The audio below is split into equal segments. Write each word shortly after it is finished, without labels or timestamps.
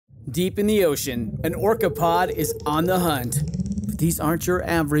Deep in the ocean, an orca pod is on the hunt. But these aren't your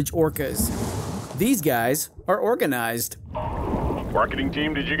average orcas. These guys are organized. Marketing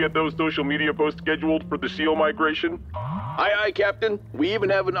team, did you get those social media posts scheduled for the SEAL migration? Aye, Captain. We even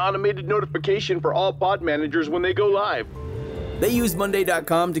have an automated notification for all pod managers when they go live. They use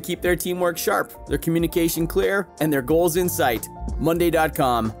Monday.com to keep their teamwork sharp, their communication clear, and their goals in sight.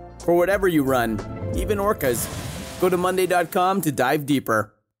 Monday.com. For whatever you run, even orcas. Go to Monday.com to dive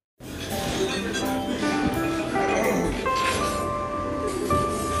deeper.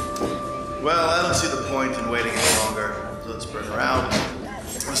 Well, I don't see the point in waiting any longer. So let's bring her out.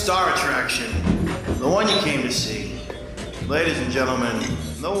 The star attraction, the one you came to see. Ladies and gentlemen,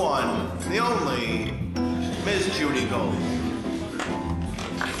 the one, the only, Miss Judy Gulman.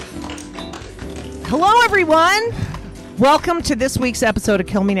 Hello, everyone. Welcome to this week's episode of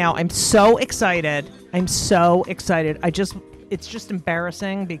Kill Me Now. I'm so excited. It's just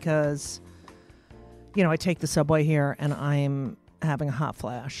embarrassing because, I take the subway here and I'm having a hot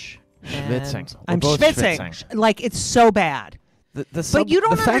flash. Schwitzing. I'm schwitzing. Like, it's so bad. But you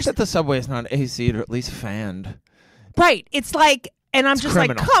don't the fact that the subway is not AC or at least fanned. Right. It's like, and I'm just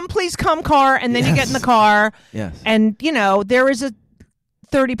criminal. like, come, please come, car. And then you get in the car. Yes. And, there is a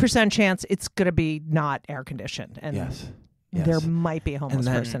 30% chance it's going to be not air conditioned. And Yes. there might be a homeless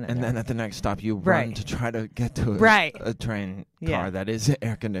person in and there. then at the next stop, you run to try to get to a train car that is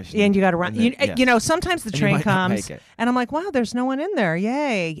air conditioned. And you got to run. Then, Sometimes the and train you might not comes, make it. and I'm like, wow, there's no one in there.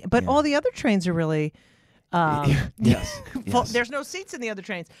 Yay. But all the other trains are really... Yes. There's no seats in the other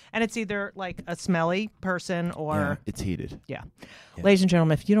trains. And it's either like a smelly person or... it's heated. Yeah. Ladies and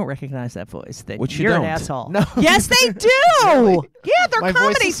gentlemen, if you don't recognize that voice, then you're an asshole. No. Yes, they do. Really? Yeah, they're My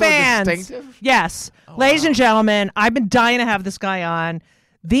comedy voice is so fans. distinctive? Yes. Oh, Ladies wow. and gentlemen, I've been dying to have this guy on.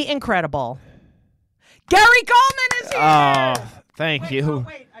 The incredible Gary Gulman is here. Oh, thank you. Oh,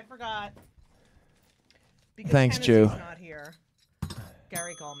 wait, I forgot. Because Thanks, Tennessee's Jew. not here.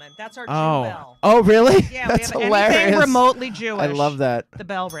 Gary Gulman. That's our Jew Oh. bell. Oh, really? Yeah, That's we have hilarious. anything remotely Jewish. I love that. The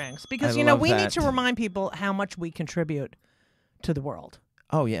bell rings. Because, I love we need that. to remind people how much we contribute to the world.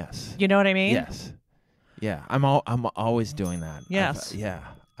 Oh, yes. You know what I mean? Yes. Yeah, I'm always doing that. Yes.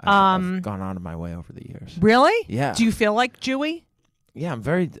 I've gone out of my way over the years. Really? Yeah. Do you feel like Jewy? Yeah, I'm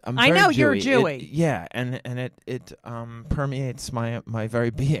very I know you're Jewy. Jewy. And it permeates my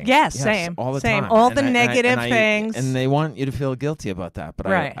very being. Yes, yes, same. all the Same. time. All And the I- negative and I- things. and they want you to feel guilty about that, but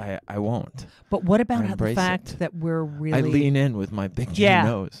Right. I won't. But what about I the embrace fact it. that we're really... I lean in with my big Jew Yeah.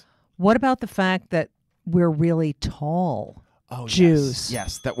 nose. What about the fact that we're really tall Oh, Jews?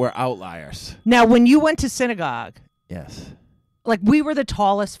 Yes, that we're outliers. Now, when you went to synagogue, Yes. like we were the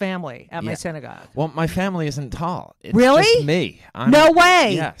tallest family at my Yeah. synagogue. Well, my family isn't tall. It's Really? just me. No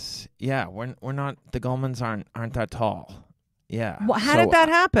way. Yes. Yeah. We're not. The Gulmans aren't that tall. Yeah. Well, how did that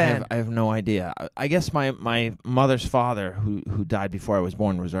happen? I have no idea. I guess my mother's father, who died before I was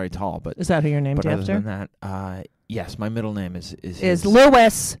born, was very tall. But Is that who you're named but other after? than that, yes, my middle name is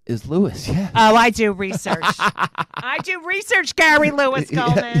Lewis. Is Lewis? Yeah. Oh, I do research. I do research, Gary Lewis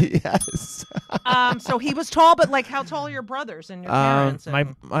Gulman. Yes. So he was tall, but like, how tall are your brothers and your parents?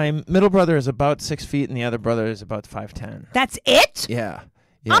 My middle brother is about 6 feet, and the other brother is about 5'10". That's it? Yeah.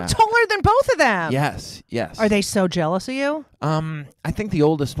 I'm taller than both of them. Yes. Yes. Are they so jealous of you? I think the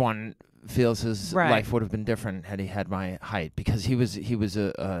oldest one feels his Right. life would have been different had he had my height, because he was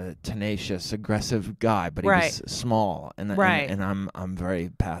a tenacious, aggressive guy, but he Right. was small, and Right. and I'm very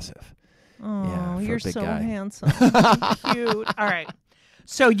passive. Oh, Yeah, for a you're big so guy. handsome. And cute. All right.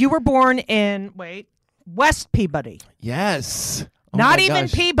 So you were born in, West Peabody. Yes. Oh Not my even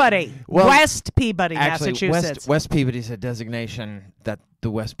gosh. Peabody. Well, West Peabody, Actually, Massachusetts. West Peabody is a designation that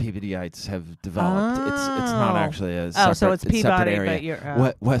the West Peabodyites have developed. It's not Oh. actually a Oh, separate, so it's separate Peabody, area. but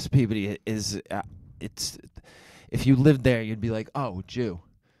you're... West Peabody is it's if you lived there, you'd be like, oh, Jew.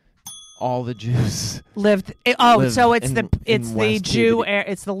 All the Jews lived. lived So it's in- the in West Jew.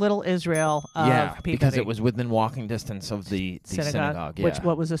 Peabody. It's the little Israel of Peabody. because it was within walking distance of the synagogue. Yeah.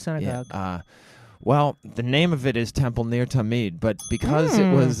 What was the synagogue? Yeah. Well, the name of it is Temple Near Tamid, but because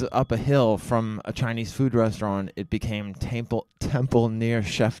it was up a hill from a Chinese food restaurant, it became Temple Near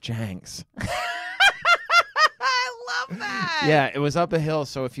Chef Jiang's. I love that. Yeah, it was up a hill,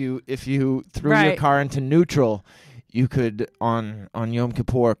 so if you threw your Right. car into neutral, you could on Yom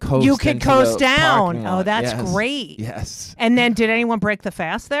Kippur coast. You could into coast the down. parking Oh, lot. that's Yes. great. Yes. And then, did anyone break the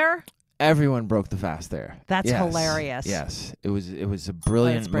fast there? Everyone broke the fast there. That's Yes. hilarious. Yes, it was a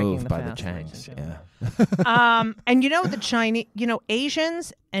brilliant breaking move the by the fast, ladies Changs. and Yeah. And the Chinese,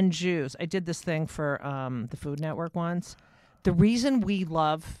 Asians and Jews. I did this thing for the Food Network once. The reason we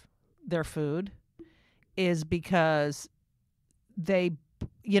love their food is because they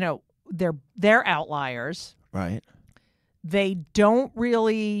they're outliers. Right. They don't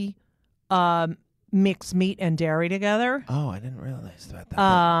really mix meat and dairy together. Oh, I didn't realize that.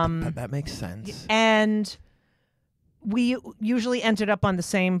 That makes sense. And we usually ended up on the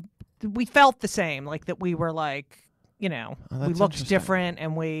same. We felt the same, like that we were like, we looked different,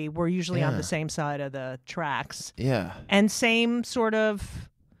 and we were usually on the same side of the tracks. Yeah. And same sort of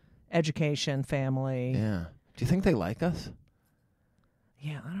education, family. Yeah. Do you think they like us?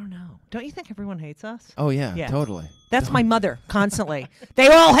 Yeah, I don't know. Don't you think everyone hates us? Oh, yeah. Totally. That's my mother, constantly. They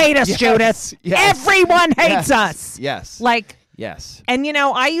all hate us, Judith. Yes. Everyone hates us. Yes. Like, yes. And,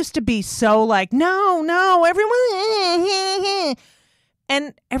 I used to be so like, no, everyone.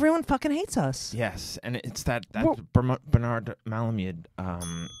 And everyone fucking hates us. Yes. And it's that Bernard Malamud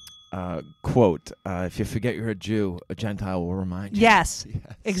quote, if you forget you're a Jew, a Gentile will remind you. Yes.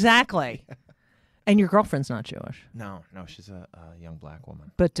 Exactly. Yeah. And your girlfriend's not Jewish? No, she's a young black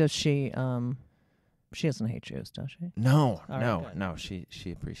woman. But does she? She doesn't hate Jews, does she? No.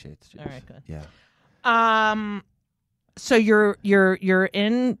 She appreciates Jews. All right, good. Yeah. So you're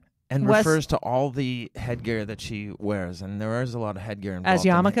in and refers to all the headgear that she wears, and there is a lot of headgear involved as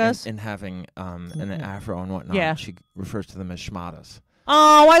yarmulkes in having an afro and whatnot. Yeah. She refers to them as shmatas.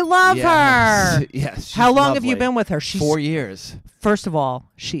 Oh, I love her. Yes. How long lovely. have you been with her? She's 4 years. First of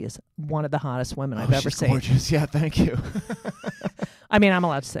all, she is one of the hottest women I've ever seen. Gorgeous. Yeah, thank you. I mean, I'm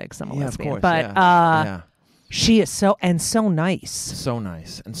allowed to say because I'm a lesbian, of course, but she is so nice. So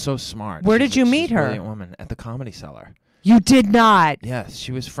nice and so smart. Where did you meet her? Brilliant woman at the Comedy Cellar. You did not. Yes,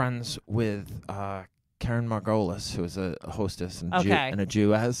 she was friends with Karen Margolis, who was a hostess and, a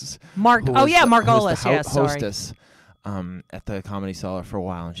Jewess. Margolis. Yes, hostess. At the Comedy Cellar for a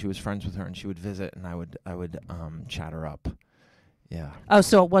while, and she was friends with her, and she would visit, and I would chat her up. Yeah. Oh,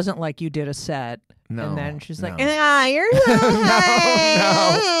 so it wasn't like you did a set, and then she's like, "You're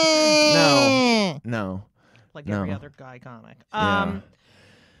no, like every other guy comic."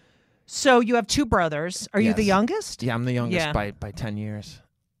 So you have two brothers. Are you the youngest? Yeah, I'm the youngest by 10 years.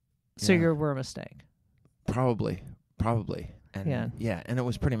 So you were a mistake. Probably. And and it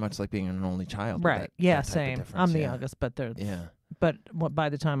was pretty much like being an only child. Right. Same. I'm the youngest, but they're But by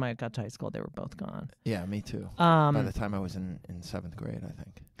the time I got to high school, they were both gone. Yeah, me too. By the time I was in 7th grade, I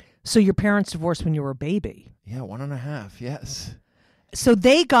think. So your parents divorced when you were a baby? Yeah, 1.5, yes. So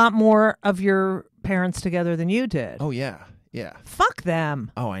they got more of your parents together than you did? Oh, yeah. Fuck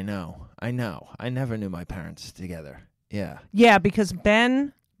them. Oh, I know. I never knew my parents together. Yeah. Yeah, because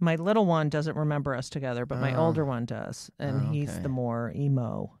Ben, my little one, doesn't remember us together, but my older one does. And he's the more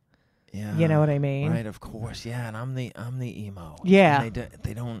emo. Yeah. You know what I mean? Right, of course. Yeah, and I'm the emo. Yeah. And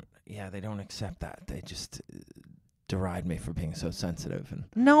they don't accept that. They just deride me for being so sensitive. And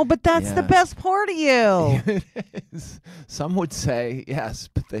no, but that's the best part of you. It is. Some would say yes,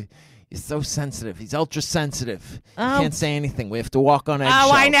 but he's so sensitive. He's ultra sensitive. He can't say anything. We have to walk on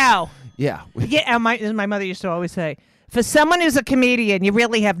eggshells. Oh, I know. Yeah. Yeah, and my mother used to always say, for someone who's a comedian, you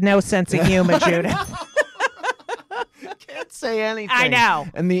really have no sense of humor, Judy. Can't say anything. I know.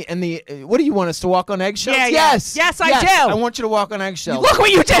 And the what do you want us to walk on eggshells? Yeah, yes. Yes, I do. I want you to walk on eggshells. Look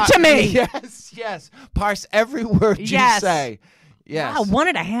what you did to me. Yes. Parse every word you say. Yes. Wow,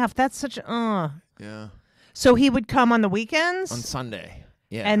 1.5. That's such Yeah. So he would come on the weekends? On Sunday.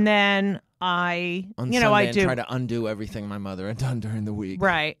 Yeah. And then I try to undo everything my mother had done during the week.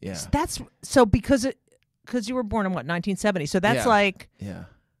 Right. Yeah. So that's because you were born in 1970. So that's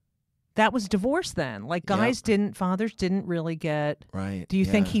that was divorce then. Like fathers didn't really get. Right. Do you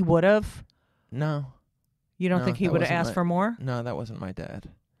think he would have? No. You don't think he would have asked for more? No, that wasn't my dad.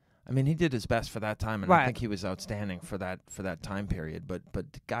 I mean, he did his best for that time, and I think he was outstanding for that time period. But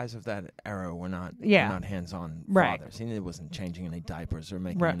guys of that era were not hands-on fathers. He wasn't changing any diapers or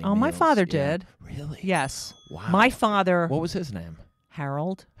making any meals. My father did. Really? Yes. Wow. My father. What was his name?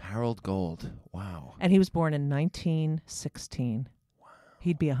 Harold. Harold Gold. Wow. And he was born in 1916. Wow.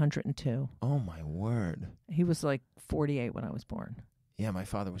 He'd be 102. Oh my word. He was like 48 when I was born. Yeah, my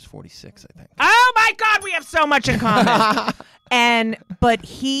father was 46, I think. Oh my God, we have so much in common. But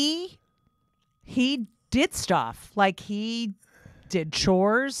he did stuff. Like he did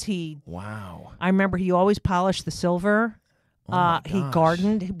chores. Wow. I remember he always polished the silver. Oh my he gosh.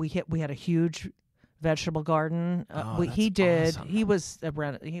 gardened. We had a huge vegetable garden. He did. Awesome. He was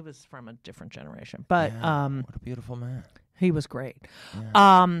from a different generation. But what a beautiful man. He was great.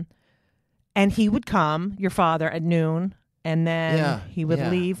 Yeah. And he would come, your father, at noon. And then he would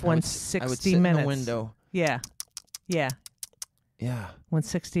leave when 60 I would sit minutes. in the window. Yeah. When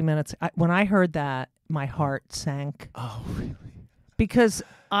 60 minutes. When I heard that, my heart sank. Oh, really? Because,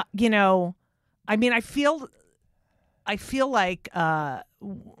 I feel I feel like, I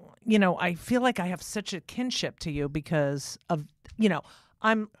feel like I have such a kinship to you because of,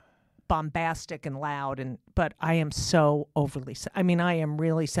 I'm bombastic and loud, but I am so overly. I am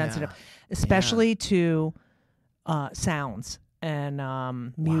really sensitive, especially to sounds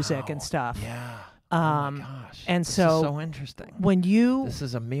and music and stuff. Yeah. Oh my gosh. And this so is so interesting. This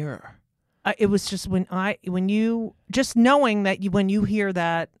is a mirror. It was just when you just knowing that when you hear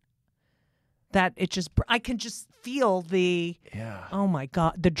that I can just feel the oh my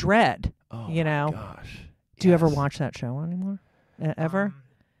God, the dread. Oh my gosh. Do you ever watch that show anymore? Ever?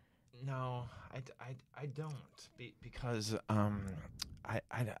 No, I don't because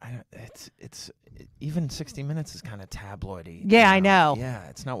it's even 60 Minutes is kind of tabloidy. Yeah, I know. Yeah,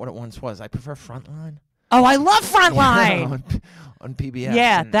 it's not what it once was. I prefer Frontline. Oh, I love Frontline on PBS.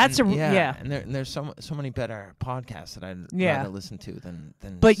 Yeah, And there's so many better podcasts that I'd rather listen to than.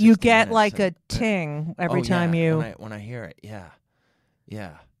 But you get like a ting every time you when I hear it. Yeah.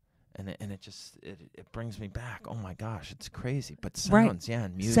 And it just it brings me back. Oh my gosh, it's crazy. But sounds,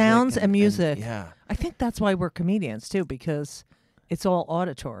 and music. Sounds and music. Yeah. I think that's why we're comedians too, because it's all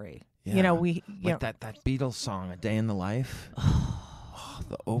auditory. Yeah. That Beatles song, "A Day in the Life."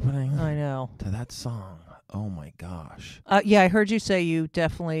 The opening. I know. To that song. Oh my gosh. I heard you say you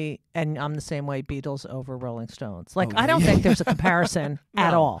definitely, and I'm the same way, Beatles over Rolling Stones. Like, I don't think there's a comparison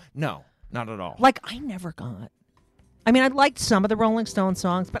at all. No, not at all. Like, I never got. I mean, I liked some of the Rolling Stone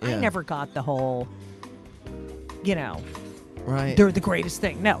songs, but I never got the whole, right. They're the greatest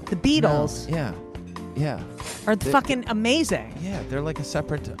thing. No, the Beatles. No. Yeah. Are fucking amazing. Yeah, they're like a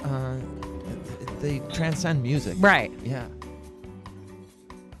separate. They transcend music. Right. Yeah.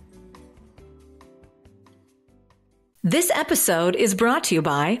 This episode is brought to you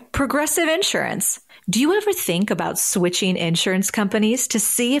by Progressive Insurance. Do you ever think about switching insurance companies to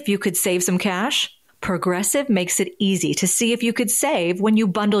see if you could save some cash? Progressive makes it easy to see if you could save when you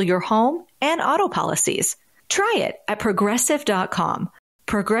bundle your home and auto policies. Try it at Progressive.com.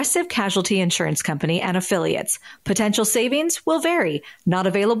 Progressive Casualty Insurance Company and Affiliates. Potential savings will vary. Not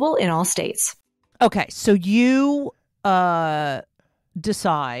available in all states. Okay, so you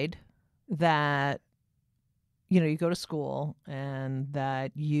decide that you go to school and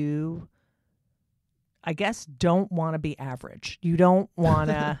that you, I guess, don't want to be average. You don't want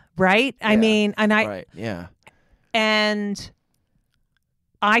to, right? Yeah, right, yeah. And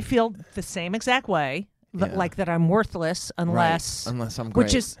I feel the same exact way, like that I'm worthless unless I'm great.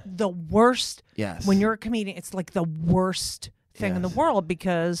 Which is the worst. Yes. When you're a comedian, it's like the worst thing in the world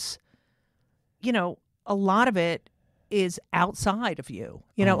because, a lot of it is outside of you.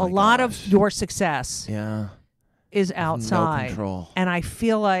 A lot of your success. Yeah. Is outside. No control. And I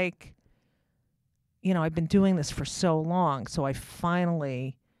feel like, I've been doing this for so long, so I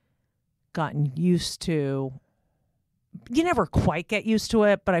finally gotten used to, you never quite get used to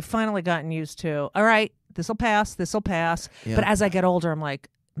it, but I've finally gotten used to, all right, this'll pass. Yeah. But as I get older, I'm like,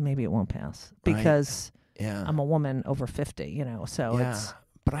 maybe it won't pass because right. I'm a woman over 50, so it's.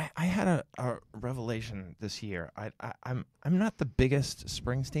 But I had a revelation this year. I'm not the biggest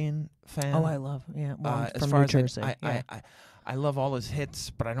Springsteen fan. Oh, I love as from far New as Jersey. I love all his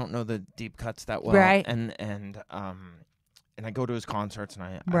hits, but I don't know the deep cuts that well. Right. And I go to his concerts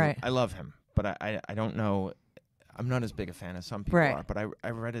and I love him, but I don't know. I'm not as big a fan as some people are. But I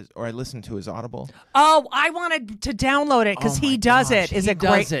read I listened to his Audible. Oh, I wanted to download it because he does it. Is it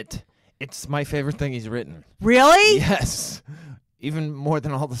great? Does it? It's my favorite thing he's written. Really? Yes. Even more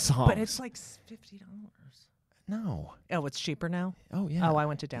than all the songs. But it's like $50. No. Oh, it's cheaper now? Oh, yeah. Oh, I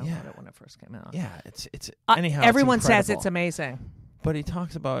went to download it when it first came out. Yeah, it's anyhow. Everyone it's says it's amazing. But he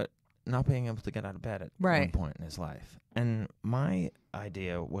talks about not being able to get out of bed at one point in his life. And my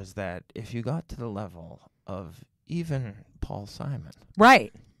idea was that if you got to the level of even Paul Simon.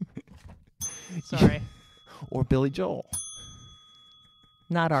 Right. Sorry. Or Billy Joel.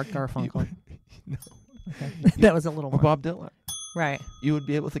 Not Art Garfunkel. No. Okay. That was a little more. Or Bob Dylan. Right. You would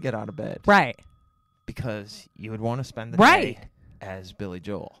be able to get out of bed. Right. Because you would want to spend the day as Billy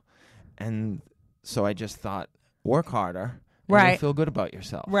Joel. And so I just thought, work harder. And you'll feel good about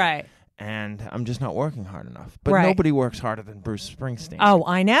yourself. Right. And I'm just not working hard enough. But nobody works harder than Bruce Springsteen. Oh,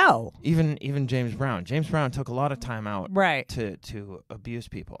 I know. Even James Brown. James Brown took a lot of time out to abuse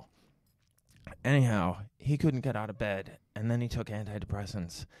people. Anyhow, he couldn't get out of bed. And then he took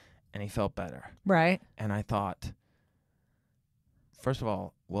antidepressants. And he felt better. Right. And I thought, first of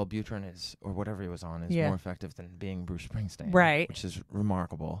all, Wellbutrin is, or whatever he was on, is more effective than being Bruce Springsteen. Right. Which is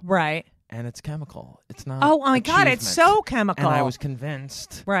remarkable. Right. And it's chemical. It's not. Oh my God, it's so chemical. And I was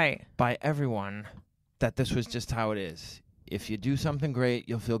convinced by everyone that this was just how it is. if you do something great,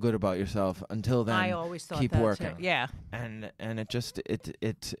 you'll feel good about yourself. Until then, I always thought keep that working. Too. Yeah. And it just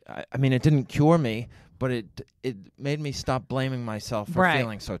I mean, it didn't cure me, but it made me stop blaming myself for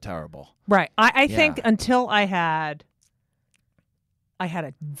feeling so terrible. Right. I think until I had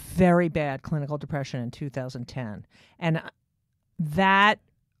a very bad clinical depression in 2010, and that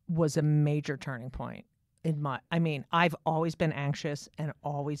was a major turning point in I've always been anxious and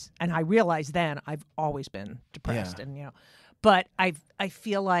I realized then I've always been depressed and but I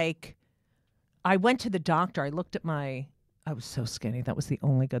feel like I went to the doctor. I looked at I was so skinny. That was the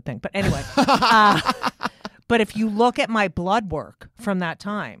only good thing. But anyway, but if you look at my blood work from that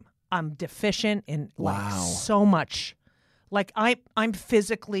time, I'm deficient in so much. Like I'm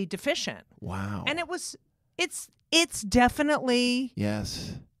physically deficient. Wow. And it's definitely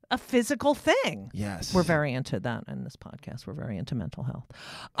a physical thing. Yes. We're very into that in this podcast. We're very into mental health.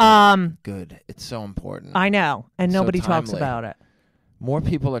 Good. It's so important. I know. And nobody so talks about it. More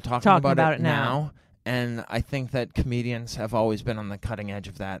people are talking about it now. And I think that comedians have always been on the cutting edge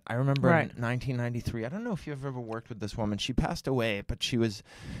of that. I remember in 1993, I don't know if you've ever worked with this woman. She passed away, but she was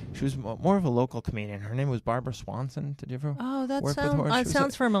more of a local comedian. Her name was Barbara Swanson. Did you ever work with her? That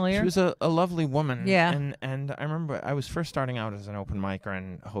sounds familiar. She was a lovely woman. Yeah. And I remember I was first starting out as an open micer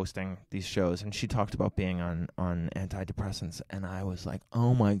and hosting these shows, and she talked about being on antidepressants, and I was like,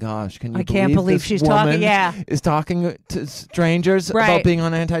 oh my gosh, can you I can't believe she's talking. Yeah. Is talking to strangers about being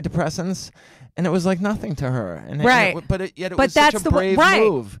on antidepressants. And it was like nothing to her. And it was such a brave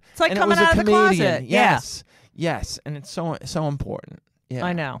move. It's like and coming out of the closet. Yes. Yes. And it's so important. Yeah.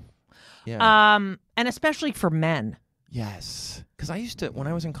 I know. Yeah. And especially for men. Yes. Because when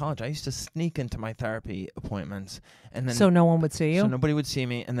I was in college, I used to sneak into my therapy appointments. And then so no one would see you? So nobody would see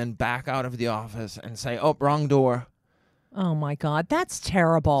me. And then back out of the office and say, oh, wrong door. Oh, my God. That's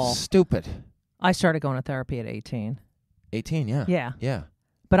terrible. Stupid. I started going to therapy at 18. 18, yeah. Yeah. Yeah.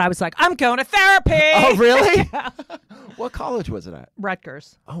 But I was like, I'm going to therapy. Oh, really? What college was it at?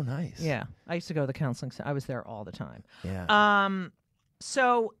 Rutgers. Oh, nice. Yeah. I used to go to the counseling center. I was there all the time. Yeah.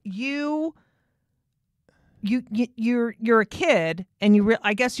 So you're a kid, and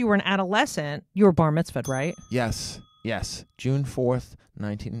I guess you were an adolescent. You were bar mitzvahed, right? Yes. Yes. June 4th,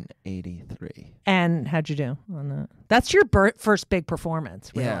 1983. And how'd you do on that? That's your first big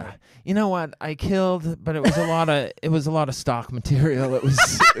performance, really. Yeah. You know what? I killed, but it was a lot of stock material. It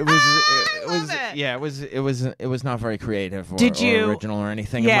was not very creative or original or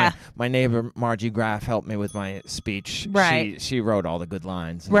anything. Yeah. And my neighbor Margie Graff helped me with my speech. Right. She wrote all the good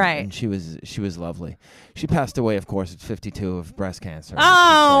lines. And, right. And she was lovely. She passed away, of course, at 52 of breast cancer.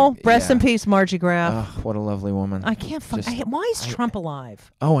 Oh, rest in peace, Margie Graff. Oh, what a lovely woman. I can't why is Trump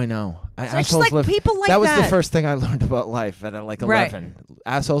alive? Oh, I know. It's like people like that. That was the first thing I learned about life at 11. Right.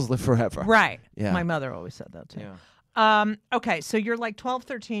 Assholes live forever. Right. Yeah. My mother always said that too. Yeah. Okay, so you're like 12,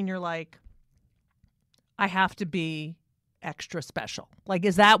 13, you're like, I have to be extra special. Like,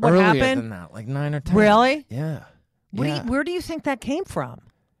 is that what happened? Earlier than that, like 9 or 10. Really? Yeah. Where do you think that came from?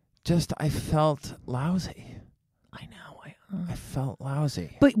 Just, I felt lousy. I know. I felt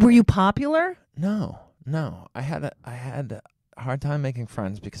lousy. But were you popular? No. I had a hard time making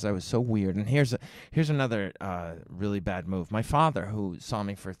friends because I was so weird. And here's another really bad move. My father, who saw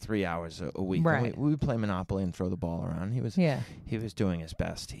me for 3 hours a week, right. we would play Monopoly and throw the ball around. He was doing his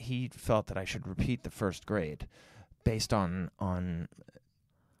best. He felt that I should repeat the first grade based on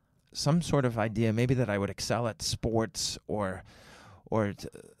some sort of idea, maybe that I would excel at sports or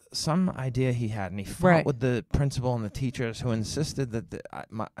some idea he had, and he fought with the principal and the teachers who insisted that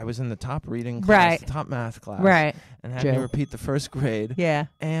I was in the top reading class, the top math class, and had me repeat the first grade. Yeah,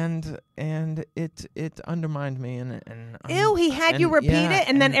 and it undermined me, and ew, he had you repeat it,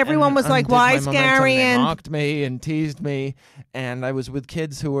 and then everyone was like, "Why, Gary?" And mocked me and teased me, and I was with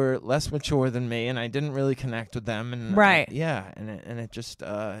kids who were less mature than me, and I didn't really connect with them, and it just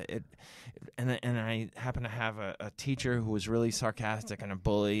And I happened to have a teacher who was really sarcastic and a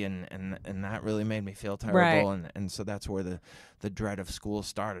bully, and that really made me feel terrible, and so that's where the dread of school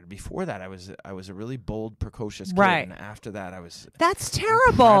started. Before that, I was a really bold, precocious kid, and after that, I was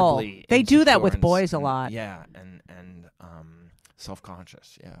terrible. They do that with boys a lot. Yeah, and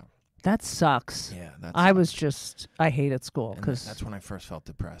self-conscious. Yeah, that sucks. Yeah, I hated school because that's when I first felt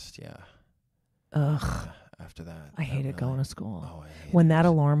depressed. Yeah. Ugh. After that, I hated going to school. Oh, when that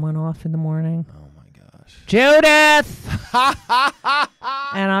alarm went off in the morning. Oh my gosh, Judith!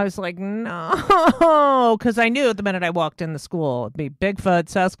 And I was like, no, because I knew the minute I walked in the school, it'd be Bigfoot,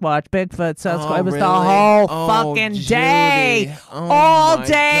 Sasquatch, Bigfoot, Sasquatch. Oh, it was really? the whole fucking Judy. day, all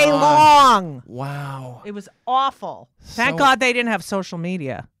day gosh. long. Wow, it was awful. Thank God they didn't have social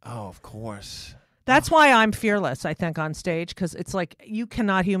media. Oh, of course. That's why I'm fearless, I think, on stage, because it's like you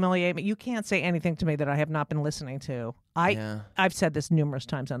cannot humiliate me. You can't say anything to me that I have not been listening to. I've said this numerous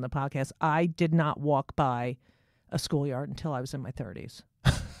times on the podcast. I did not walk by a schoolyard until I was in my 30s.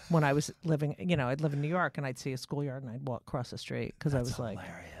 When I was living, I'd live in New York and I'd see a schoolyard and I'd walk across the street because I was hilarious.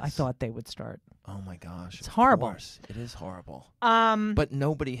 I thought they would start. Oh my gosh. It's horrible. Of course. It is horrible. But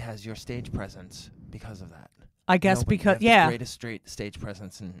nobody has your stage presence because of that. I guess nobody. Because, the greatest stage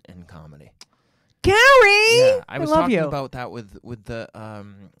presence in comedy. Gary! Yeah, I was talking you. about that with the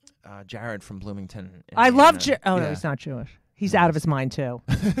Jared from Bloomington. I love Jared. Oh, no, he's not Jewish. He's out of his mind, too.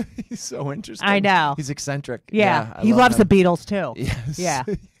 He's so interesting. I know. He's eccentric. Yeah. He loves the Beatles, too. Yes. Yeah.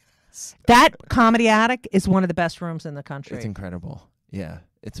 That Comedy Attic is one of the best rooms in the country. It's incredible. Yeah.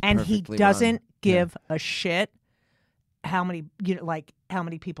 It's and he perfectly doesn't run. give a shit how many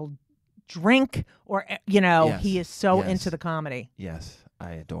people drink or Yes. he is so Yes. into the comedy. Yes.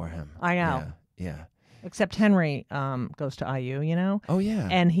 I adore him. I know. Yeah. Except Henry goes to IU, Oh, yeah.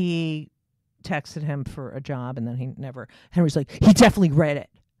 And he texted him for a job, and then Henry's like, he definitely read it,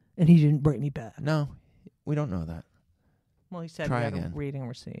 and he didn't write me back. No, we don't know that. Well, he said Try he had again. a reading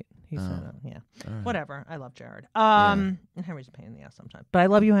receipt. He said, yeah. Right. Whatever. I love Jared. And Henry's a pain in the ass sometimes. But I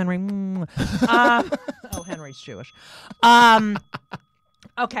love you, Henry. Henry's Jewish.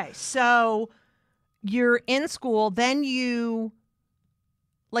 Okay, so you're in school. Then you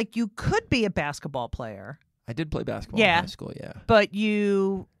could be a basketball player. I did play basketball in high school, yeah. But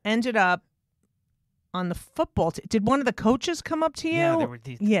you ended up on the football team. Did one of the coaches come up to you?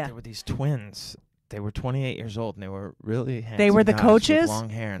 Yeah, there were these twins. They were 28 years old, and they were really handsome. They were the guys coaches? with long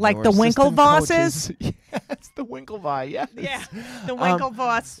hair. Like the Winklevosses? Yes, the Winklevi, yes. Yeah, the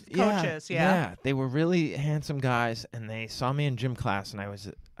Winklevoss coaches, Yeah, they were really handsome guys, and they saw me in gym class, and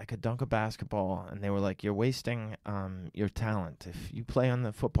I could dunk a basketball, and they were like, you're wasting your talent. If you play on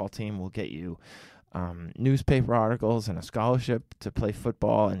the football team, we'll get you newspaper articles and a scholarship to play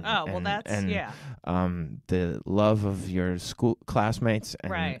football, and the love of your school classmates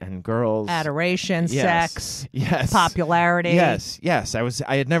and girls, adoration, sex, yes, popularity, yes.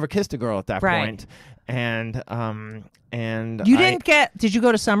 I had never kissed a girl at that point, and you didn't get. Did you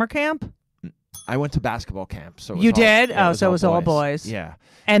go to summer camp? I went to basketball camp, so you did. Yeah, so it was all boys. Yeah.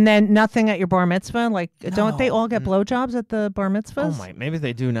 And then nothing at your bar mitzvah? Like, don't they all get blowjobs at the bar mitzvahs? Oh, maybe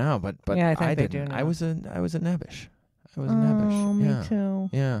they do now, but yeah, I think they didn't. do now. I was a nebbish. Oh, me too.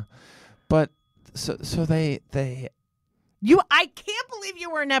 Yeah, but so they. I can't believe you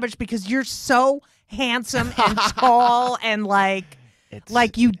were a nebbish because you're so handsome and tall and like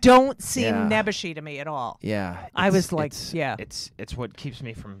you don't seem nebbishy to me at all. Yeah, I was like, It's what keeps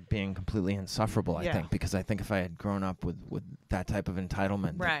me from being completely insufferable. I think because I think if I had grown up with that type of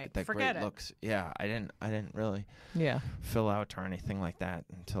entitlement, that forget great looks. Yeah, I didn't really fill out or anything like that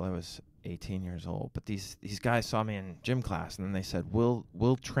until I was 18 years old. But these guys saw me in gym class, and then they said,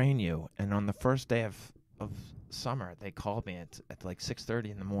 "We'll train you." And on the first day of summer, they called me at like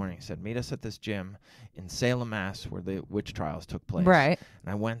 6:30 in the morning. Said, "Meet us at this gym in Salem, Mass, where the witch trials took place." Right.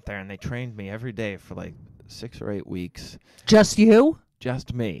 And I went there, and they trained me every day for like 6 or 8 weeks. Just you?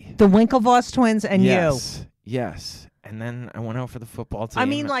 Just me. The Winklevoss twins and you. Yes. And then I went out for the football team. I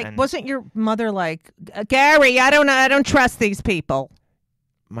mean, wasn't your mother like, Gary, I don't trust these people?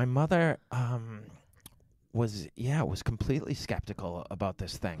 My mother was completely skeptical about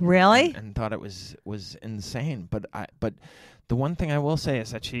this thing. Really? And thought it was insane. But the one thing I will say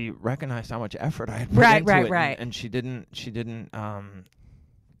is that she recognized how much effort I had put into it. Right. And she didn't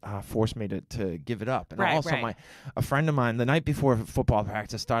force me to give it up. And also a friend of mine, the night before football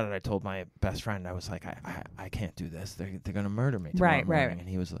practice started, I told my best friend, I was like, I can't do this. They're going to murder me tomorrow morning. And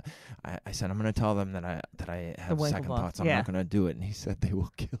he was, I said, I'm going to tell them that I have second thoughts. I'm not going to do it. And he said, they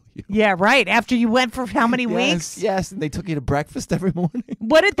will kill you. Yeah, right. After you went for how many weeks? Yes, and they took you to breakfast every morning.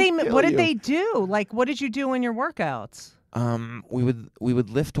 What did they do? Like, what did you do in your workouts? We would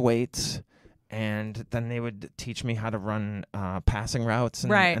lift weights. And then they would teach me how to run passing routes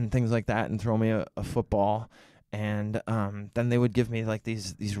and things like that, and throw me a football. And then they would give me like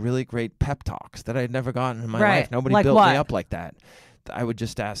these really great pep talks that I had never gotten in my life. Nobody built me up like that. I would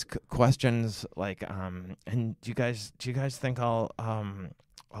just ask questions like, "And do you guys think I'll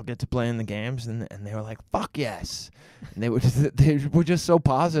get to play in the games?" And they were like, "Fuck yes!" And they were just so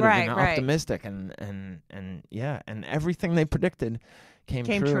positive and optimistic, and everything they predicted came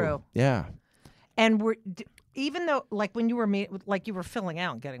true. Yeah. And even though, like, when you were you were filling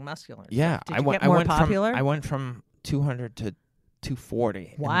out and getting muscular. Yeah, did you get more popular? I went from 200 to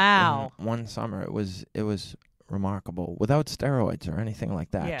 240. Wow! In one summer, it was remarkable without steroids or anything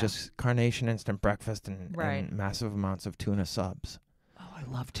like that. Yeah. Just Carnation instant breakfast and massive amounts of tuna subs. Oh, I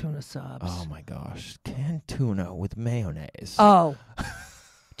love tuna subs. Oh my gosh, canned tuna with mayonnaise. Oh,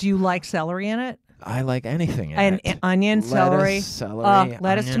 do you like celery in it? I like anything in and it. Onion, lettuce, celery,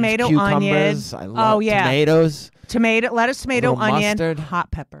 lettuce, onions, tomato, cucumbers. onion. I love tomatoes. Lettuce, tomato, onion, mustard.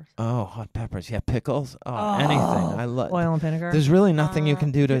 hot peppers. Oh, hot peppers. Yeah, pickles. Oh, anything. I love oil and vinegar. There's really nothing you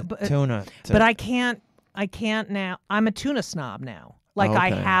can do to tuna. But I can't now. I'm a tuna snob now. Like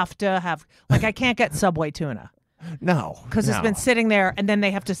I have to have. Like I can't get Subway tuna. No, because it's been sitting there, and then they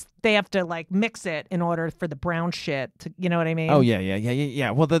have to like mix it in order for the brown shit to, you know what I mean? Oh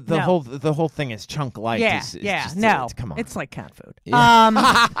yeah. Well, the whole thing is chunk light. Yeah, just, come on, it's like cat food. Yeah.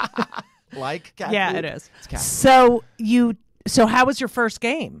 Like cat food. Yeah, it is. So how was your first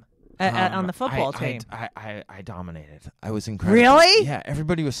game on the football team? I dominated. I was incredible. Really? Yeah,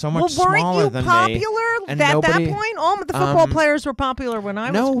 everybody was so much smaller than me. Weren't you popular at that point? All the football players were popular when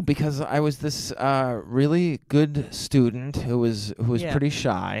I was. No, because I was this really good student who was pretty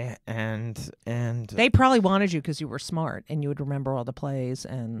shy, and they probably wanted you because you were smart and you would remember all the plays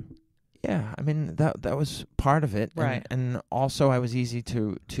and. Yeah, I mean that was part of it, right? And also I was easy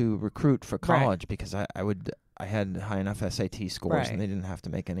to recruit for college because I had high enough SAT scores, and they didn't have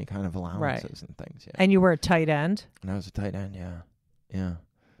to make any kind of allowances and things. Yeah. And you were a tight end. And I was a tight end. Yeah.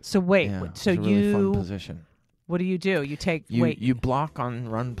 So wait, so it was a really fun position. What do? You block on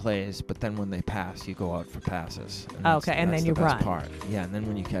run plays, but then when they pass, you go out for passes. And and then you the run. Best part. Yeah, and then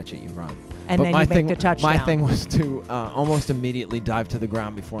when you catch it, you run. And then you make the touchdown. My thing was to almost immediately dive to the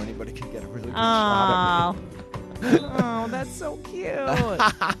ground before anybody could get a really good shot at me. Oh, that's so cute.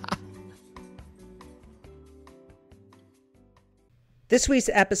 This week's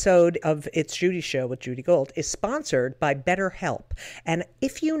episode of It's Judy Show with Judy Gold is sponsored by BetterHelp. And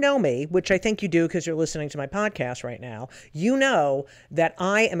if you know me, which I think you do because you're listening to my podcast right now, you know that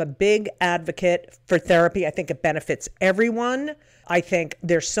I am a big advocate for therapy. I think it benefits everyone. I think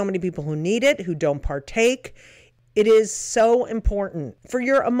there's so many people who need it, who don't partake. It is so important for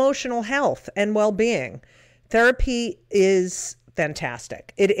your emotional health and well-being. Therapy is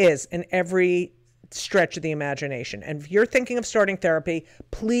fantastic. It is in every stretch of the imagination. And if you're thinking of starting therapy,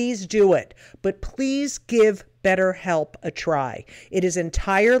 please do it. But please give BetterHelp a try. It is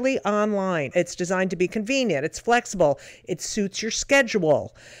entirely online. It's designed to be convenient. It's flexible. It suits your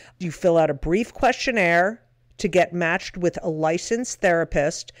schedule. You fill out a brief questionnaire to get matched with a licensed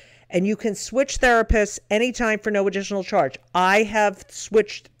therapist, and you can switch therapists anytime for no additional charge. I have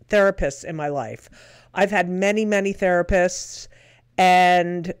switched therapists in my life. I've had many, many therapists,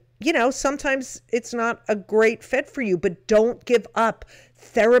 and sometimes it's not a great fit for you, but don't give up.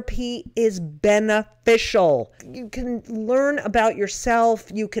 Therapy is beneficial. You can learn about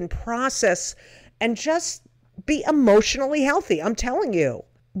yourself. You can process and just be emotionally healthy. I'm telling you,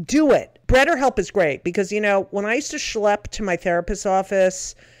 do it. BetterHelp is great because, when I used to schlep to my therapist's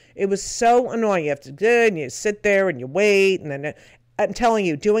office, it was so annoying. You have to do it and you sit there and you wait. And then I'm telling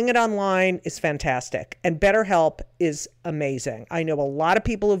you, doing it online is fantastic. And BetterHelp is amazing. I know a lot of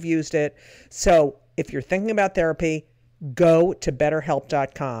people who've used it. So if you're thinking about therapy, go to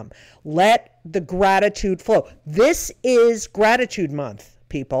BetterHelp.com. Let the gratitude flow. This is Gratitude Month,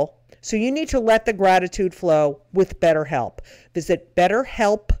 people. So you need to let the gratitude flow with BetterHelp. Visit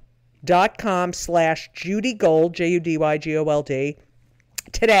BetterHelp.com/JudyGold, JudyGold,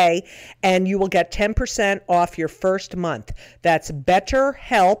 today, and you will get 10% off your first month. That's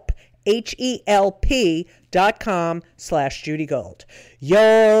BetterHelp, HELP.com/JudyGold.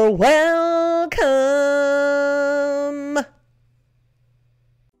 You're welcome.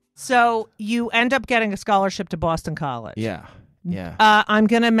 So you end up getting a scholarship to Boston College. Yeah. I'm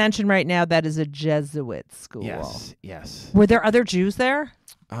going to mention right now that is a Jesuit school. Yes. Were there other Jews there?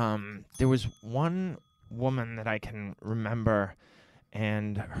 There was one woman that I can remember,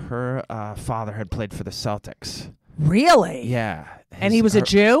 and her father had played for the Celtics. Really? Yeah. And he was a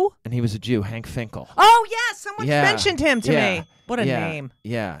Jew? And he was a Jew, Hank Finkel. Oh, yes. Someone mentioned him to me. What a name.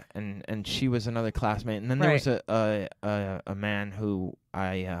 Yeah. And she was another classmate. And then there was a man who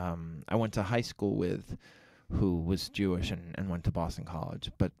I went to high school with, who was Jewish and went to Boston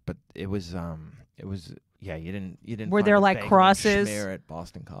College. But it was you didn't Were there like crosses at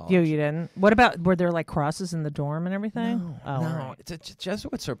Boston College? You didn't. What about, were there like crosses in the dorm and everything? No. Right.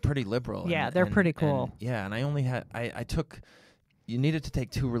 Jesuits are pretty liberal. Yeah, they're pretty cool. And I only had I took. You needed to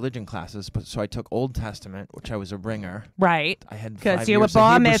take 2 religion classes, so I took Old Testament, which I was a ringer. Right. I had 5 because you years were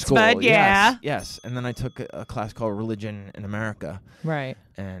bar of Hebrew mitzvah, school. yeah. Yes. And then I took a class called Religion in America. Right.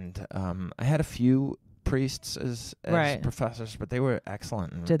 And I had a few priests as professors, but they were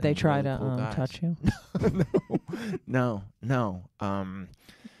excellent. Did they try really to cool touch you? No.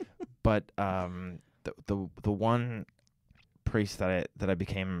 But the one priest that I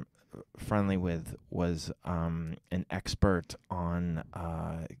became friendly with was an expert on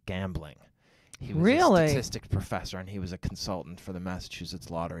gambling. He was a statistics professor, and he was a consultant for the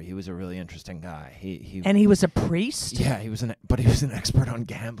Massachusetts Lottery. He was a really interesting guy. And he was a priest? Yeah, he was an expert on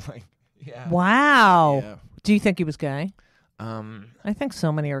gambling. Yeah. Wow. Yeah. Do you think he was gay? I think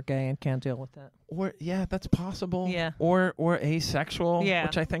so many are gay and can't deal with that. Or that's possible. Yeah. Or asexual. Yeah.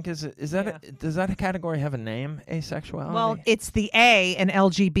 Which I think is that does that category have a name? Asexuality. Well, it's the A in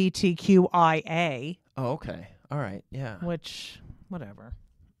LGBTQIA. Oh, okay. All right. Yeah. Which, whatever.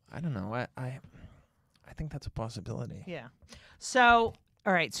 I don't know. I think that's a possibility. Yeah. So,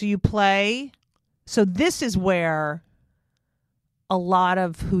 all right. So you play. So this is where a lot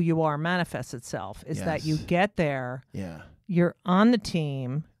of who you are manifests itself. Is that you get there. Yeah. You're on the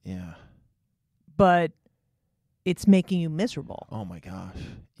team. Yeah. But it's making you miserable. Oh my gosh.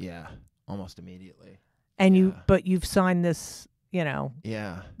 Yeah. Almost immediately. And you've signed this,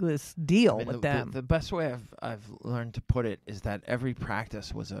 this deal with them. The best way I've learned to put it is that every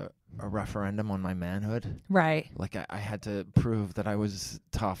practice was a referendum on my manhood. Right. Like I had to prove that I was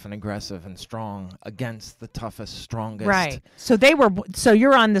tough and aggressive and strong against the toughest, strongest. Right. So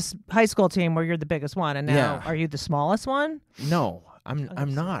you're on this high school team where you're the biggest one, and now are you the smallest one? No,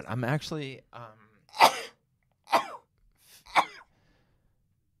 I'm not. I'm actually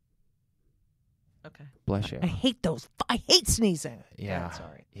Okay. Bless you. I hate those. I hate sneezing. Yeah.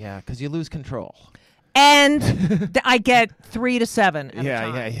 Sorry. Yeah, because you lose control. And I get 3 to 7 at a time. Yeah.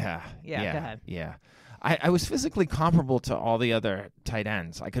 Go ahead. Yeah. I was physically comparable to all the other tight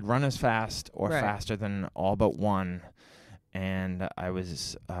ends. I could run as fast or faster than all but one, and I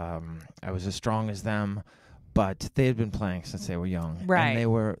was as strong as them. But they had been playing since they were young, right? And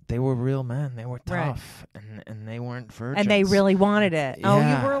they were real men. They were tough, and they weren't virgins. And they really wanted it. Yeah. Oh,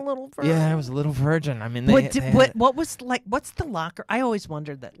 you were a little virgin. Yeah, I was a little virgin. I mean, what was like? What's the locker? I always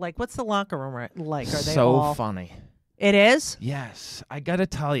wondered that. Like, what's the locker room like? Are they all funny? It is? Yes. I got to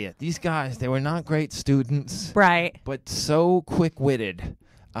tell you, these guys, they were not great students. Right. But so quick-witted.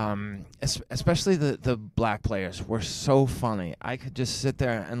 Especially the black players were so funny. I could just sit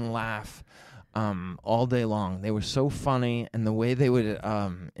there and laugh all day long. They were so funny, and the way they would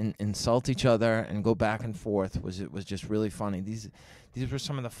insult each other and go back and forth was just really funny. These were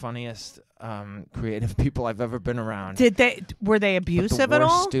some of the funniest creative people I've ever been around. Were they abusive at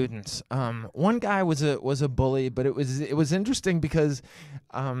all? Students. One guy was a bully, but it was interesting because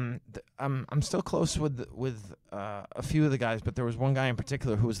I'm still close with a few of the guys, but there was one guy in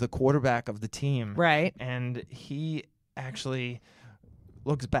particular who was the quarterback of the team. Right. And he actually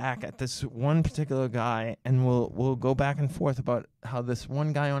looks back at this one particular guy, and we'll go back and forth about how this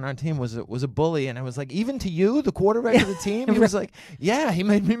one guy on our team was a bully. And I was like, even to you, the quarterback of the team? He was like, yeah, he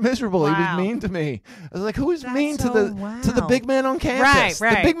made me miserable. Wow. He was mean to me. I was like, who was mean to the big man on campus?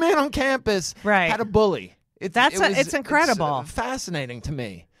 Right. The big man on campus had a bully. It's incredible. It's fascinating to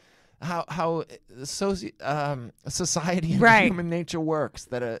me how society and human nature works.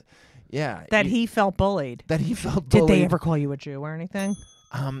 He felt bullied. That he felt bullied. Did they ever call you a Jew or anything?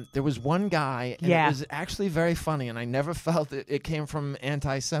 There was one guy, and it was actually very funny, and I never felt it came from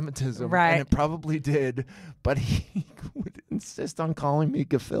anti-Semitism, right? And it probably did, but he would insist on calling me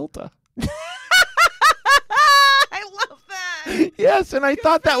Gefilter. I love that. Yes, and I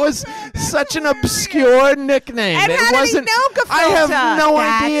thought that was such an obscure nickname. And how did he know Gefilter? I have no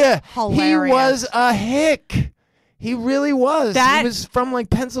idea. Hilarious. He was a hick. He really was. He was from like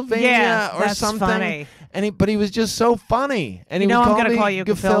Pennsylvania or something. Funny. But he was just so funny. And I'm going to call you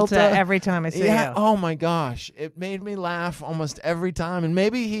Gefilter every time I see you. Oh my gosh. It made me laugh almost every time. And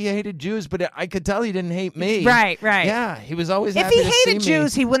maybe he hated Jews, but I could tell he didn't hate me. Right. Yeah, he was always happy to see me. If he hated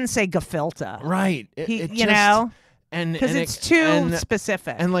Jews, he wouldn't say Gefilter. Right. Because it's too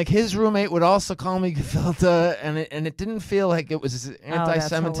specific. And like his roommate would also call me Gefilter, and it didn't feel like it was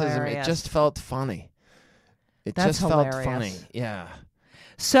anti-Semitism. It just felt funny. That's hilarious. Felt funny. Yeah.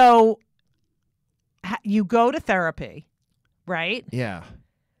 So you go to therapy, right? Yeah.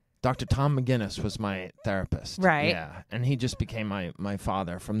 Dr. Tom McGinnis was my therapist. Right. Yeah. And he just became my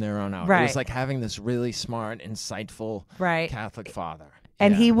father from there on out. Right. It was like having this really smart, insightful Catholic father.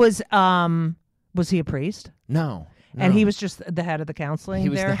 And he was he a priest? No. And he was just the head of the counseling. He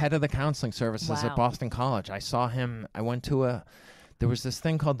was the head of the counseling services at Boston College. I saw him. I went to there was this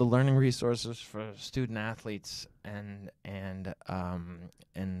thing called the Learning Resources for Student Athletes, and the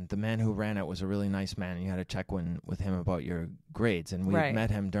man who ran it was a really nice man. You had to check with him about your grades, and we met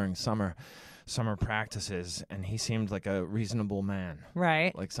him during summer practices, and he seemed like a reasonable man,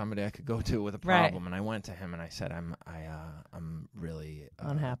 right? Like somebody I could go to with a problem. And I went to him and I said, I'm really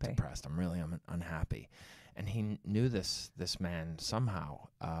unhappy, depressed. I'm really unhappy. and he knew this man somehow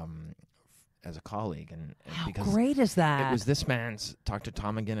as a colleague, and how because great is that? It was this man's, Dr.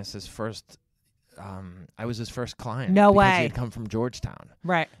 Tom McGinnis's first. I was his first client. No because way. He had come from Georgetown,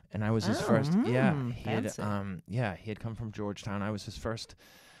 right? and I was his first. Yeah, he fancy. had. He had come from Georgetown. I was his first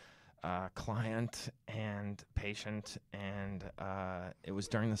client and patient, and it was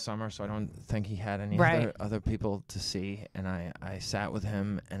during the summer, so I don't think he had any other people to see. And I sat with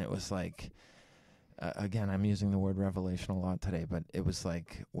him, and it was like, again, I'm using the word revelation a lot today, but it was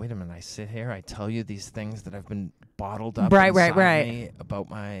like, wait a minute, I sit here, I tell you these things that have been bottled up inside me about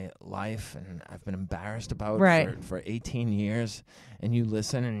my life, and I've been embarrassed about for 18 years, and you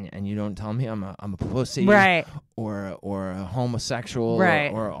listen, and you don't tell me I'm a pussy, or a homosexual,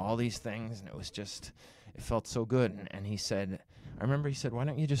 or all these things, and it was just, it felt so good. And he said, I remember he said, why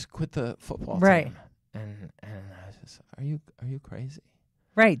don't you just quit the football team? And I was just, are you crazy?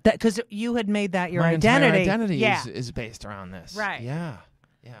 Right, because you had made that your My identity. entire identity is based around this. Right. Yeah.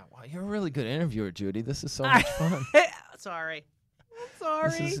 Yeah. Wow, you're a really good interviewer, Judy. This is so much fun. Sorry.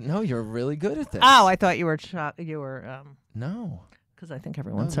 No, you're really good at this. Oh, I thought you were no. Because I think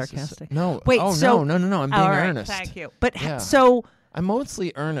everyone's sarcastic. No. Wait, no. I'm being earnest. Thank you. But Yeah. so I'm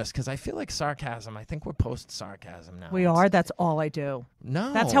mostly earnest because I feel like sarcasm. I think we're post-sarcasm now. we are. That's all I do.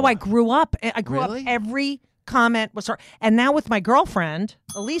 No. That's how I grew up. I grew Really? up every comment was and now with my girlfriend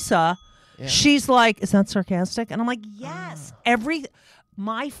Elisa, she's like, is that sarcastic? And I'm like, yes.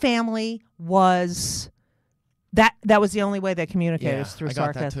 My family was that was the only way they communicated was through I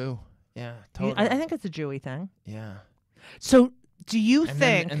got sarcasm. that too. Yeah, totally. I think it's a Jewy thing. Yeah. So do you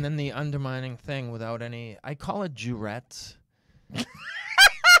think and then the undermining thing without any, I call it Jurettes.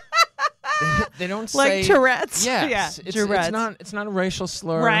 They don't say like Tourette's. Yes, Yeah, Tourette's. It's not a racial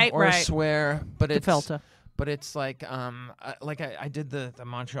slur or a swear, but it's Gefilte. But it's like I did the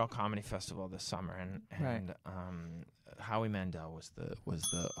Montreal Comedy Festival this summer, and Howie Mandel was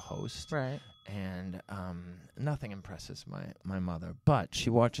the host, right? And nothing impresses my mother, but she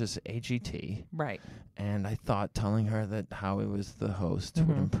watches AGT, right? And I thought telling her that Howie was the host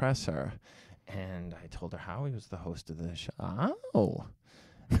would impress her, and I told her Howie was the host of the show. Oh.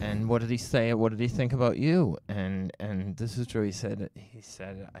 And what did he say? What did he think about you? And this is true. He said,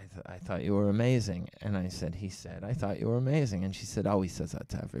 I thought you were amazing. And I said, I thought you were amazing. And she said, oh, he says that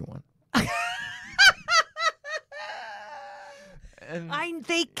to everyone.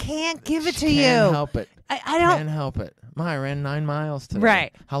 They can't give it to you. Can't help it. I don't. Can't help it. I ran 9 miles today.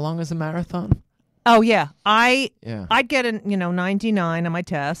 Right. How long is a marathon? Oh yeah. I'd get 99 on my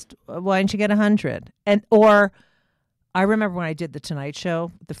test. Why didn't you get 100? I remember when I did the Tonight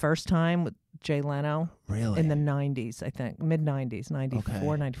Show the first time with Jay Leno. Really? In the 90s, I think. Mid-90s,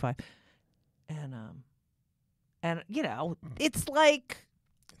 94, 95. And it's like...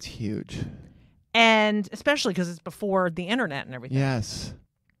 It's huge. And especially because it's before the internet and everything. Yes.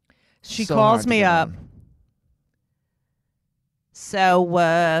 She calls me up.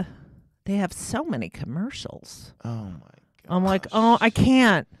 So, they have so many commercials. Oh, my God. I'm like, oh, I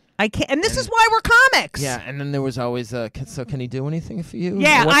can't. And this is why we're comics. Yeah, and then there was always so can he do anything for you?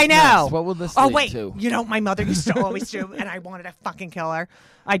 Yeah, What's I know. Next? What will this lead to? My mother used to always do, and I wanted to fucking kill her.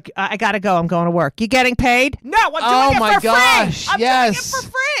 I gotta go. I'm going to work. You getting paid? No, I'm doing it for free. I'm doing it for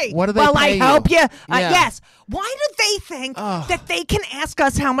free. What do they Well, pay I hope you. Yeah. Yes. Why do they think that they can ask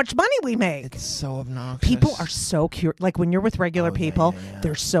us how much money we make? It's so obnoxious. People are so curious. Like when you're with regular people,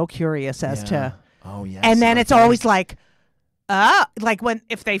 they're so curious as to. Oh yes. And then it's always like. Like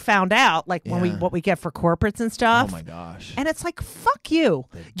if they found out, like what we get for corporates and stuff. Oh my gosh! And it's like, fuck you.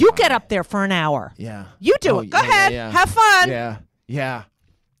 You get up there for an hour. Yeah. You do it. Go ahead. Yeah. Have fun. Yeah.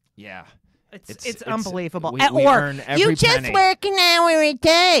 It's unbelievable. We earn every you just penny. work an hour a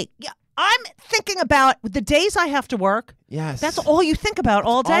day. Yeah. I'm thinking about the days I have to work. Yes. That's all you think about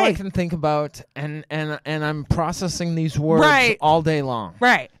all day. All I can think about, and I'm processing these words all day long.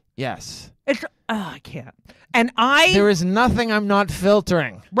 Right. Yes. I can't. And there is nothing I'm not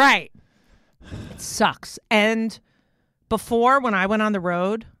filtering. Right. It sucks. And before, when I went on the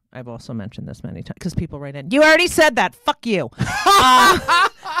road, I've also mentioned this many times because people write in, you already said that. Fuck you.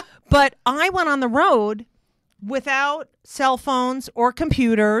 But I went on the road without cell phones or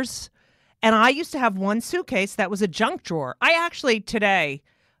computers. And I used to have one suitcase that was a junk drawer. I actually today,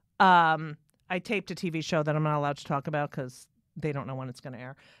 I taped a TV show that I'm not allowed to talk about because they don't know when it's going to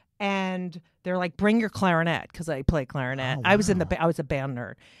air. And they're like, bring your clarinet, because I play clarinet. Oh, wow. I was a band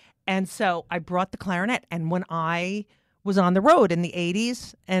nerd. And so I brought the clarinet. And when I was on the road in the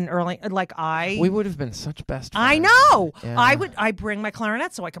 80s and early, we would have been such best friends. I know. Yeah. I bring my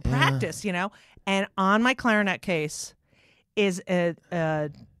clarinet so I could practice, And on my clarinet case is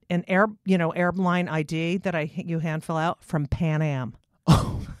an airline ID that you hand fill out from Pan Am.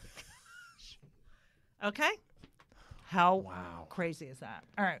 Oh. Okay. How crazy is that?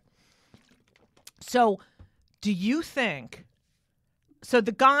 All right. So, do you think? So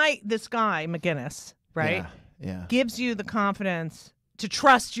this guy McGinnis, right? Yeah. Gives you the confidence to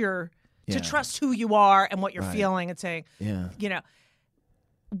trust to trust who you are and what you're feeling and saying,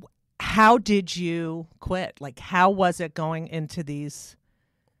 how did you quit? Like, how was it going into these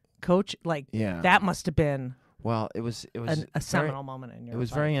coach? Like, that must have been. Well, it was a seminal moment in your life. It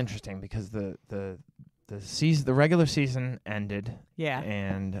was very interesting because the season, the regular season ended. Yeah.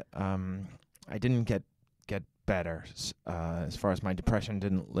 And I didn't get better as far as my depression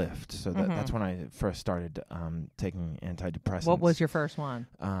didn't lift. So that's when I first started taking antidepressants. What was your first one?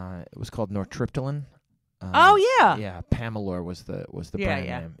 It was called nortriptyline. Yeah, Pamelor was the brand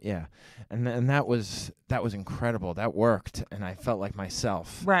name. Yeah, and that was incredible. That worked, and I felt like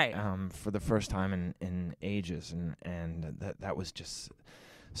myself. Right. For the first time in ages, and that was just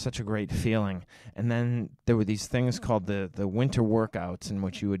such a great feeling. And then there were these things called the winter workouts, in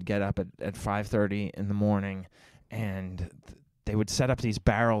which you would get up at 5:30 in the morning, and they would set up these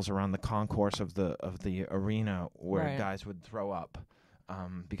barrels around the concourse of the arena where guys would throw up.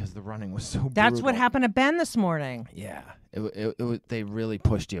 Because the running was so brutal. That's what happened to Ben this morning. Yeah, they really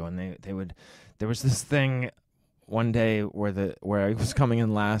pushed you, and they would. There was this thing one day where I was coming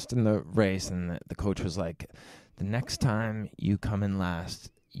in last in the race, and the coach was like, "The next time you come in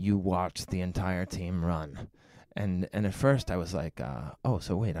last, you watch the entire team run." And at first I was like, "Oh,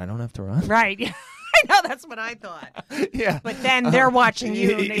 so wait, I don't have to run?" Right. Yeah. I know, that's what I thought. Yeah. But then they're watching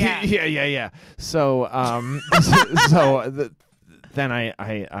you. Yeah. So then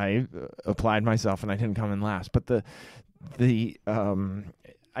I applied myself, and I didn't come in last. But I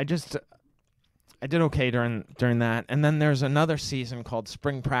did okay during that. And then there's another season called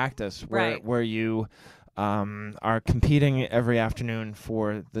spring practice where you are competing every afternoon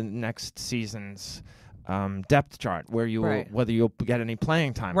for the next season's depth chart, where you will, whether you'll get any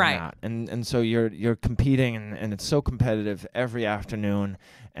playing time or not. And so you're competing, and it's so competitive every afternoon.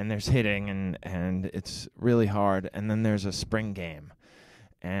 And there's hitting, and it's really hard. And then there's a spring game,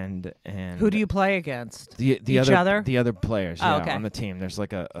 and who do you play against? The other players, on the team. There's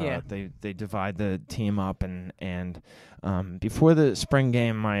like they divide the team up, and before the spring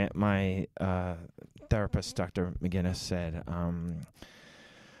game, my therapist, Dr. McGinnis, said,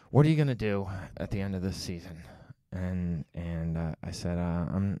 "What are you gonna do at the end of this season?" And I said,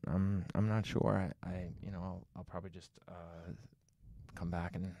 "I'm not sure. I'll probably just." Come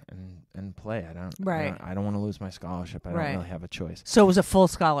back and play. I don't want to lose my scholarship. I don't really have a choice. So it was a full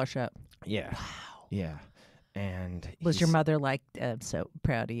scholarship. Yeah. Wow. Yeah. And was your mother like, so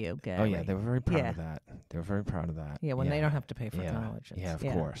proud of you, Gary? Oh yeah, they were very proud of that. They were very proud of that. Yeah, when they don't have to pay for college. Yeah, of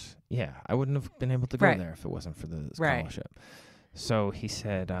course. Yeah, I wouldn't have been able to go there if it wasn't for the scholarship. So he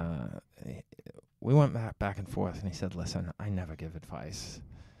said, we went back and forth, and he said, "Listen, I never give advice.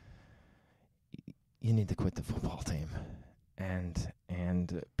 You need to quit the football team."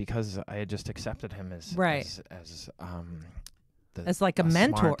 And because I had just accepted him as like a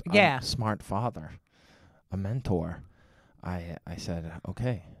mentor, smart father, a mentor, I said,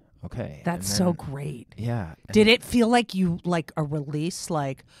 okay. That's so great. Yeah. Did it feel like a release?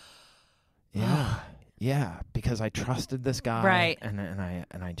 Like, yeah, because I trusted this guy, right? And I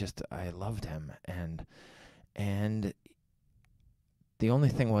loved him, and. The only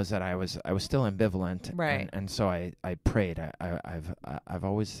thing was that I was still ambivalent, right? And so I prayed. I've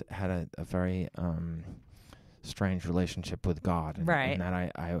always had a very strange relationship with God, right? And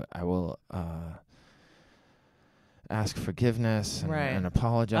that I will ask forgiveness and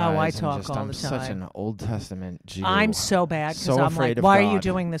apologize. Oh, I talk all the time. I'm such an Old Testament Jew. I'm so bad because so I'm afraid like, of why God. are you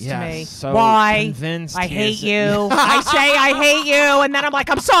doing this to me? So why? Convinced I hate you. I say I hate you, and then I'm like,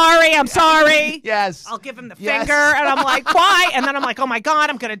 I'm sorry. Yes. I'll give him the finger, and I'm like, why? And then I'm like, oh my God,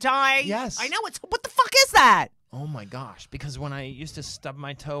 I'm gonna die. Yes. I know what the fuck is that? Oh my gosh! Because when I used to stub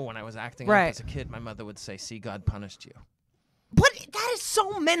my toe when I was acting up as a kid, my mother would say, "See, God punished you." But that is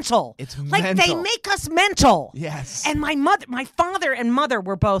so mental. It's like mental. They make us mental. Yes. And my father and mother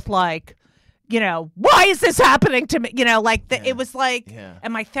were both like, why is this happening to me? It was like,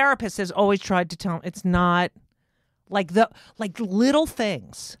 and my therapist has always tried to tell me it's not like little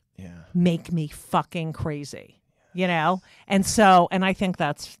things make me fucking crazy, And so, and I think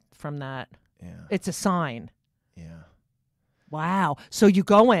that's from that. Yeah. It's a sign. Yeah. Wow. So you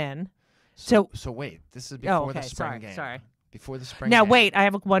go in. So wait, this is before the spring game. Sorry. Before the spring Now, game. wait, I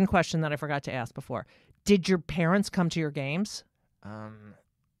have one question that I forgot to ask before. Did your parents come to your games?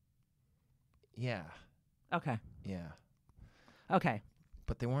 Yeah. Okay. Yeah. Okay.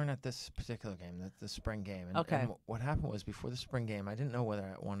 but they weren't at this particular game, the spring game. And, okay. And what happened was before the spring game, I didn't know whether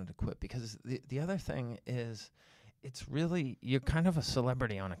I wanted to quit because the other thing is, it's really, you're kind of a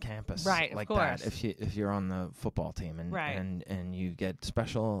celebrity on a campus like that if you're on the football team and you get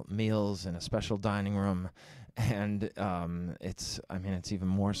special meals in a special dining room, and it's even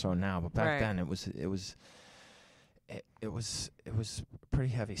more so now, but back then it was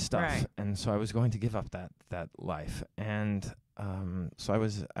pretty heavy stuff, and so I was going to give up that life, and so I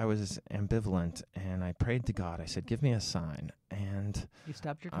was ambivalent, and I prayed to God. I said, "Give me a sign." And you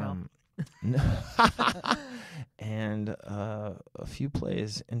stopped your tail. And a few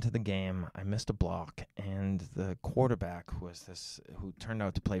plays into the game, I missed a block, and the quarterback who turned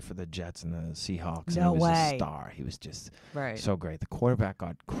out to play for the Jets and the Seahawks. No and he was way. A star. He was just so great. The quarterback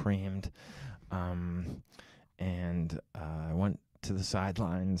got creamed, and I went to the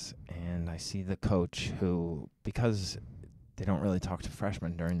sidelines, and I see the coach who, because they don't really talk to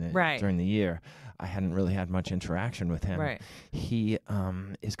freshmen during the year, I hadn't really had much interaction with him. Right. He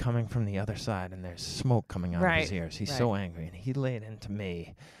is coming from the other side, and there's smoke coming out of his ears. He's so angry, and he laid into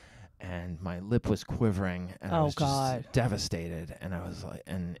me, and my lip was quivering, and I was just devastated. And I was like,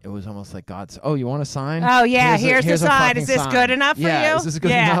 and it was almost like God's. Oh, you want a sign? Oh yeah, here's the sign. Is this good enough for you? Is this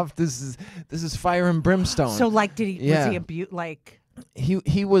good enough? This is fire and brimstone. So like, was he like?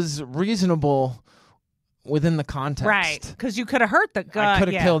 He was reasonable within the context, right? Because you could have hurt the guy. I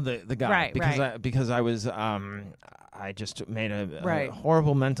could have killed the guy, right? Because I was I just made a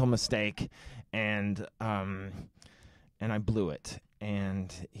horrible mental mistake, and I blew it,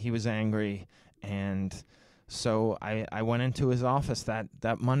 and he was angry, and so I went into his office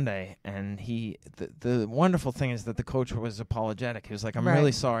that Monday, and the wonderful thing is that the coach was apologetic. He was like, "I'm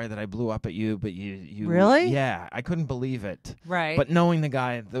really sorry that I blew up at you, but you really?" Yeah, I couldn't believe it. Right. But knowing the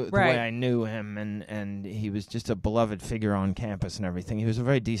guy the way I knew him, and he was just a beloved figure on campus and everything. He was a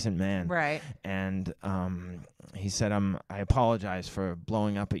very decent man. Right. And he said, "I apologize for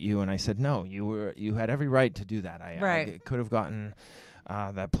blowing up at you," and I said, "No, you had every right to do that. I could have gotten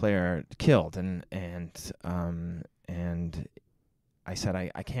that player killed, and I said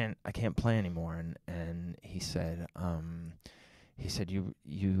I can't play anymore, and he said you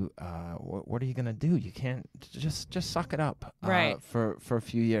what are you gonna do? You can't just suck it up for a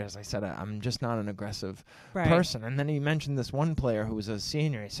few years." I said, "I'm just not an aggressive person." And then he mentioned this one player who was a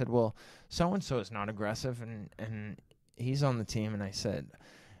senior. He said, "Well, so and so is not aggressive, and he's on the team." And I said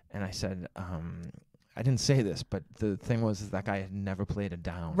I didn't say this, but the thing was that guy had never played a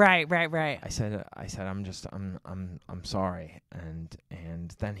down. Right. I said I'm sorry,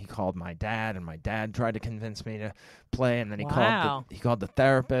 and then he called my dad, and my dad tried to convince me to play, and then he called the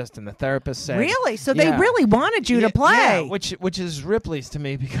therapist, and the therapist said, "Really? So they really wanted you to play?" Yeah, which is Ripley's to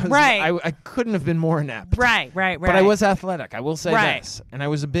me, because I couldn't have been more inept. Right. But I was athletic. I will say this, and I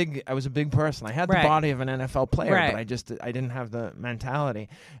was a big person. I had the body of an NFL player, but I didn't have the mentality,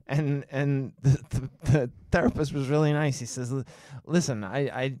 and the therapist was really nice. He says, "Listen,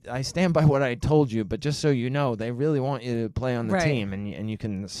 I stand by what I told you, but just so you know, they really want you to play on the team, and you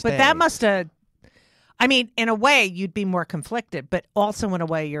can stay." But that must have, I mean, in a way, you'd be more conflicted, but also in a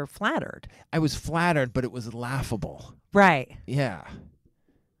way, you're flattered. I was flattered, but it was laughable. Right. Yeah.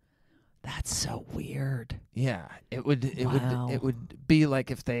 That's so weird. Yeah, it would be like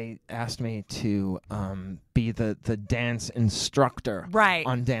if they asked me to be the dance instructor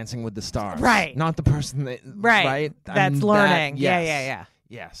on Dancing with the Stars. Right. Not the person that that's learning. Yeah.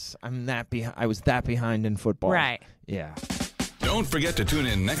 Yes, I was that behind in football. Right. Yeah. Don't forget to tune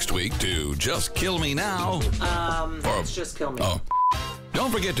in next week to Just Kill Me Now. It's Just Kill Me. Oh.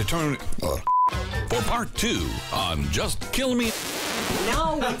 Don't forget to turn for part 2 on Just Kill Me.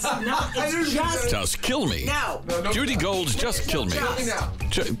 No, it's not. It's Just Kill Me. No. Judy Gold's Just Kill Me.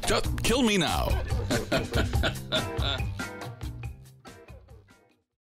 Just Kill Me Now.